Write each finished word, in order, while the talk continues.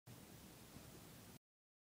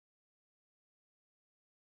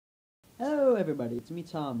Hello everybody, it's me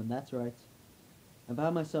Tom, and that's right. I'm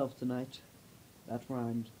by myself tonight. That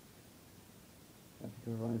rhymed. I think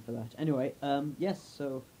of a rhyme for that. Anyway, yes,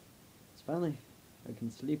 so it's finally I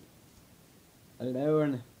can sleep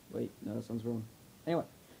alone. Wait, no, that sounds wrong. Anyway,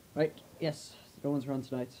 right, yes, no one's around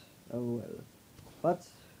tonight. Oh well. But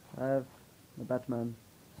I have the Batman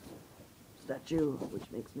statue, which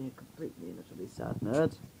makes me a completely and utterly sad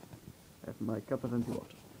nerd. I have my cup of empty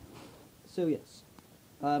water. So yes.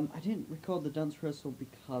 I didn't record the dance rehearsal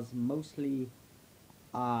because mostly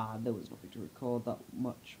there was nothing to record that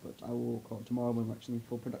much, but I will record tomorrow when we're actually in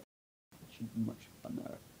full production. It should be much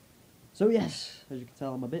funner. So yes, as you can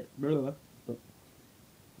tell I'm a bit blah, but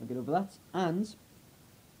I'll get over that. And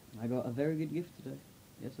I got a very good gift today.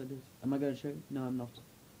 Yes I did. Am I going to show you? No I'm not.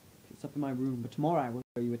 It's up in my room, but tomorrow I will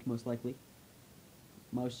show you it most likely.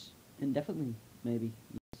 Most indefinitely, maybe.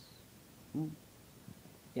 Yes. Ooh.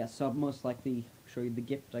 Yeah, so I'll most likely show you the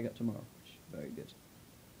gift I got tomorrow, which is very good.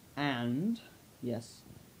 And, yes,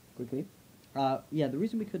 quickly, yeah, the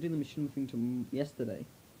reason we could do the machine thing yesterday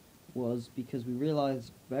was because we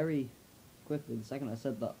realized very quickly, the second I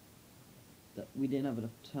said that we didn't have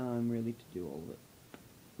enough time really to do all of it.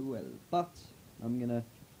 Well, but I'm gonna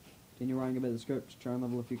continue writing a bit of the script, try and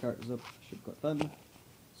level a few characters up, should be quite fun.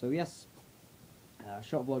 So yes,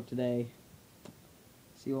 short vlog today.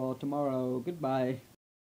 See you all tomorrow, goodbye.